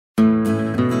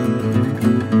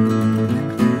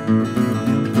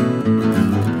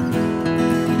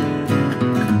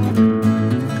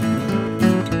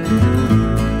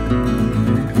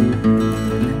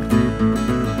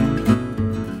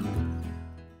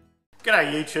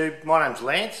G'day YouTube, my name's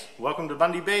Lance. Welcome to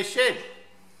Bundy Bear's Shed.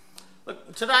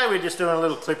 Look, today we're just doing a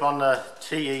little clip on the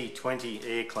TE20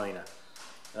 Air Cleaner.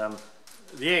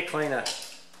 The air cleaner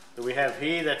that we have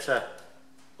here, that's a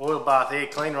oil bath air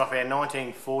cleaner off our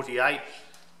 1948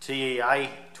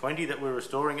 TE20 that we're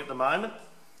restoring at the moment.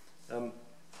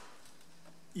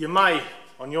 You may,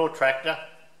 on your tractor,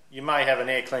 you may have an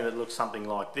air cleaner that looks something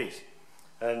like this.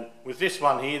 And with this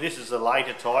one here, this is the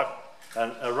later type.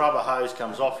 And a rubber hose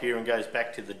comes off here and goes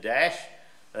back to the dash,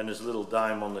 and there's a little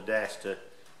dome on the dash to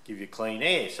give you clean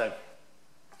air. So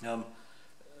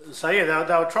yeah,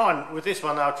 they were trying, with this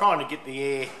one, they were trying to get the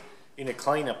air in a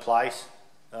cleaner place,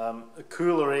 a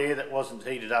cooler air that wasn't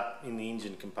heated up in the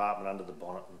engine compartment under the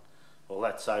bonnet and all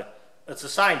that. So it's the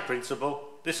same principle.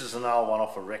 This is an old one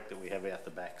off a wreck that we have out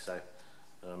the back. So,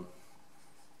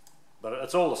 but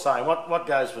it's all the same. What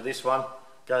goes for this one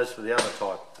goes for the other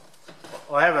type.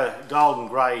 I have a golden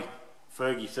grey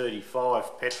Ferguson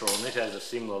 35 petrol, and this has a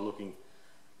similar looking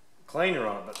cleaner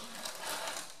on it, but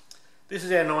this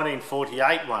is our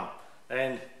 1948 one,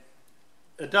 and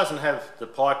it doesn't have the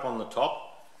pipe on the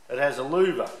top. It has a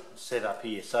louver set up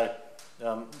here, so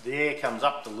the air comes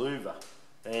up the louver.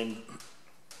 And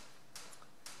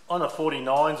on the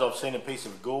 49s I've seen a piece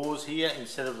of gauze here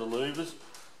instead of the louvers,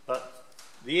 but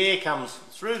the air comes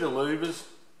through the louvers,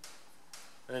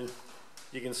 and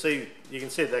you can see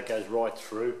that goes right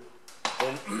through.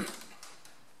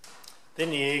 Then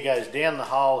the air goes down the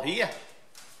hole here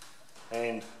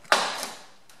and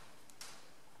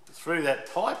through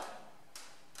that pipe.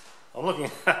 I'm looking,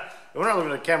 we're not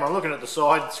looking at the camera, I'm looking at the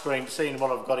side screen, seeing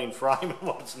what I've got in frame and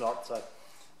what's not. So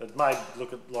it may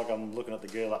look like I'm looking at the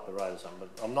girl up the road or something,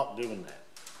 but I'm not doing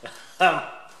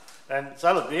that. And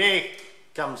so look, the air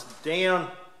comes down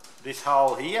this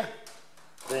hole here,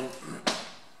 then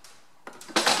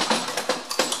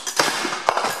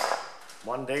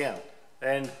one down,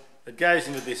 and it goes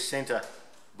into this centre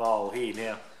bowl here.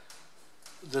 Now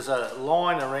there's a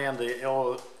line around the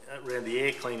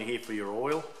air cleaner here for your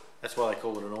oil. That's why they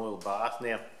call it an oil bath.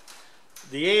 Now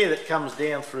the air that comes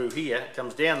down through here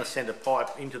comes down the centre pipe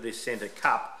into this centre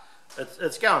cup.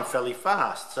 It's going fairly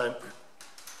fast, so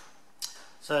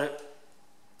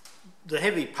the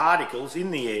heavy particles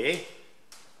in the air,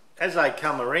 as they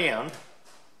come around,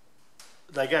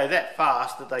 they go that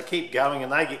fast that they keep going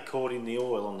and they get caught in the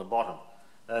oil on the bottom,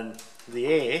 and the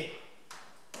air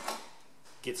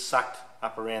gets sucked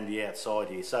up around the outside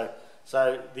here.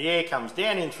 So the air comes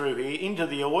down in through here into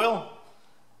the oil.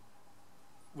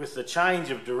 With the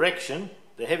change of direction,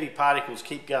 the heavy particles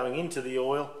keep going into the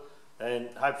oil, and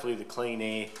hopefully the clean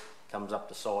air comes up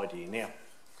the side here. Now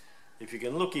if you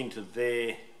can look into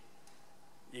there,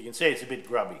 you can see it's a bit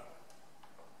grubby.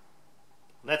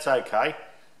 That's okay.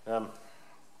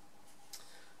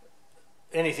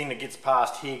 Anything that gets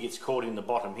past here gets caught in the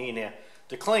bottom here. Now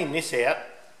to clean this out,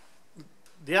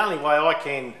 the only way I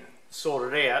can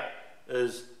sort it out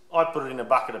is I put it in a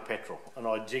bucket of petrol and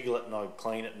I jiggle it and I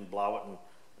clean it and blow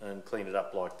it and clean it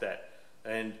up like that.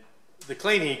 And the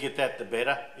cleaner you get that, the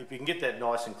better. If you can get that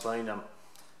nice and clean,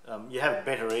 you have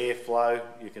better airflow.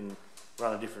 You can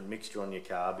run a different mixture on your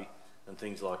carby and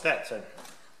things like that.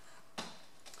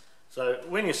 So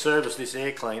when you service this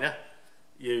air cleaner,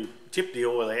 you tip the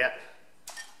oil out.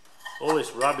 All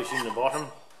this rubbish in the bottom,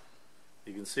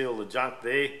 you can see all the junk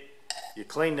there. You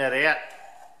clean that out.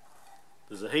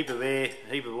 There's a heap of air,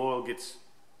 a heap of oil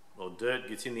or dirt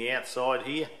gets in the outside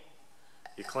here.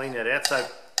 You clean that out.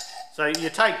 So you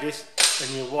take this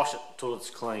and you wash it till it's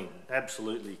clean,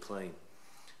 absolutely clean.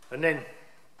 And then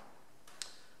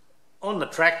on the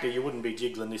tractor, you wouldn't be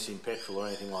jiggling this in petrol or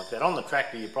anything like that. On the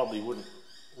tractor, you probably wouldn't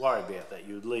worry about that.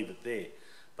 You would leave it there.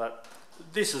 But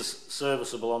this is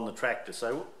serviceable on the tractor.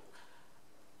 So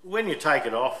when you take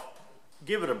it off,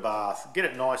 give it a bath, get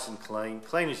it nice and clean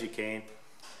as you can,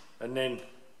 and then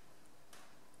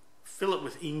fill it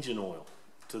with engine oil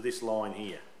to this line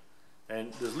here.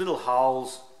 And there's little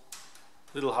holes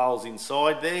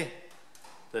inside there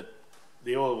that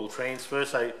the oil will transfer.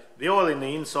 So the oil in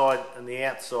the inside and the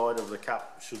outside of the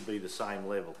cup should be the same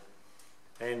level.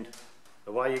 And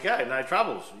away you go, no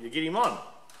troubles, you get him on.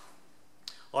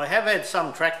 I have had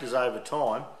some tractors over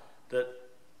time that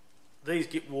these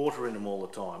get water in them all the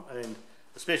time, and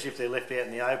especially if they're left out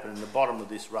in the open and the bottom of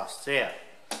this rusts out.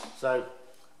 So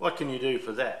what can you do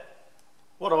for that?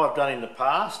 What I've done in the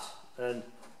past, and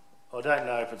I don't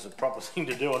know if it's a proper thing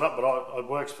to do or not, but it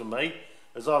works for me,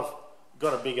 is I've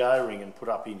got a big O-ring and put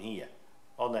up in here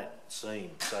on that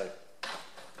seam.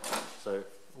 So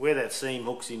where that seam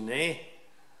hooks in there,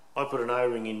 I put an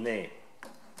O-ring in there.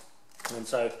 And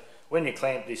so when you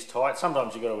clamp this tight,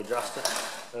 sometimes you've got to adjust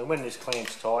it, and when this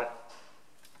clamps tight,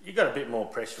 you got a bit more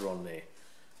pressure on there.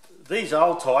 These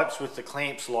old types with the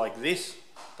clamps like this,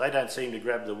 they don't seem to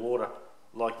grab the water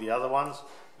like the other ones.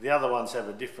 The other ones have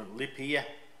a different lip here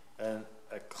and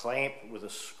a clamp with a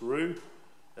screw,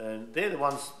 and they're the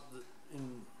ones that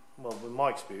well, in my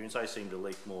experience, they seem to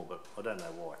leak more, but I don't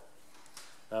know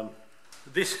why.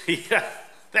 This here,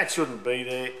 that shouldn't be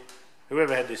there.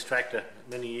 Whoever had this tractor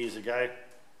many years ago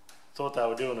thought they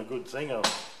were doing a good thing, or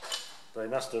they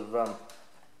must have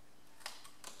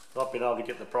not been able to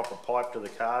get the proper pipe to the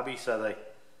carby, so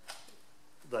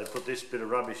they put this bit of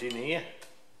rubbish in here.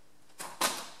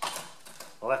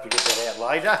 I'll have to get that out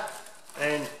later.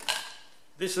 And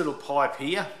this little pipe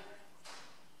here,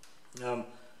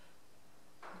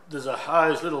 there's a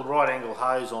hose, little right angle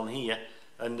hose on here,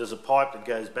 and there's a pipe that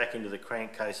goes back into the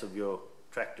crankcase of your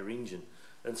tractor engine.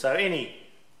 And so any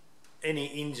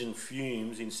engine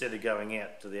fumes, instead of going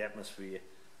out to the atmosphere,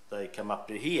 they come up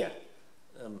to here.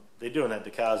 They're doing that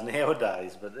to cars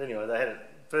nowadays, but anyway,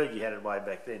 Fergie had it way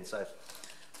back then. So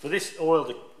for this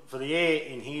oil, for the air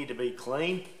in here to be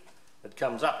clean, it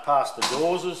comes up past the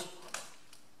gauzes,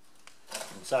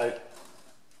 and so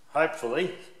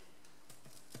hopefully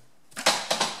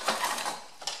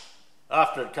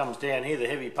after it comes down here, the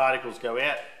heavy particles go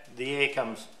out, the air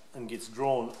comes and gets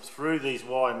drawn through these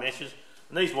wire meshes,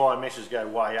 and these wire meshes go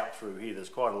way up through here. There's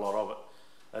quite a lot of it,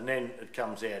 and then it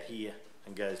comes out here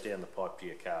and goes down the pipe to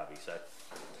your carby.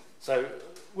 So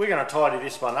we're going to tidy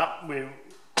this one up. We're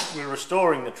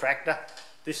restoring the tractor.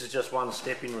 This is just one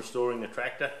step in restoring the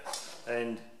tractor,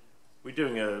 and we're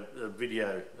doing a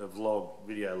video log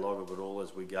of it all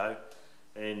as we go,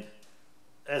 and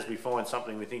as we find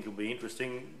something we think will be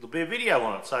interesting, there'll be a video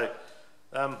on it. So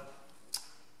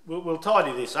we'll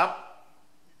tidy this up.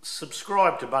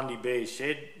 Subscribe to Bundy Bear's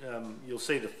Shed. You'll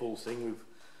see the full thing.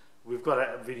 We've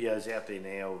got videos out there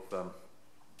now of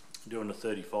doing the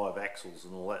 35 axles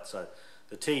and all that. So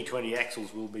the TE20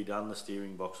 axles will be done, the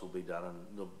steering box will be done, and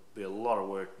there'll be a lot of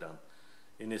work done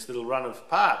in this little run of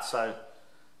parts. So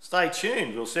stay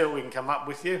tuned. We'll see what we can come up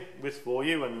with for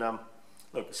you. And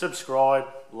look, subscribe,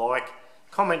 like,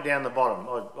 comment down the bottom.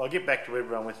 I'll get back to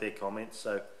everyone with their comments.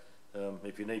 So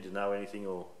if you need to know anything,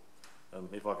 or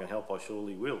if I can help, I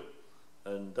surely will.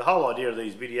 And the whole idea of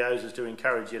these videos is to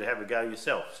encourage you to have a go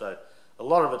yourself. So a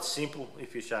lot of it's simple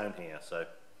if you're shown how. So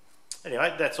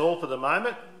anyway, that's all for the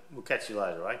moment. We'll catch you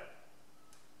later, eh?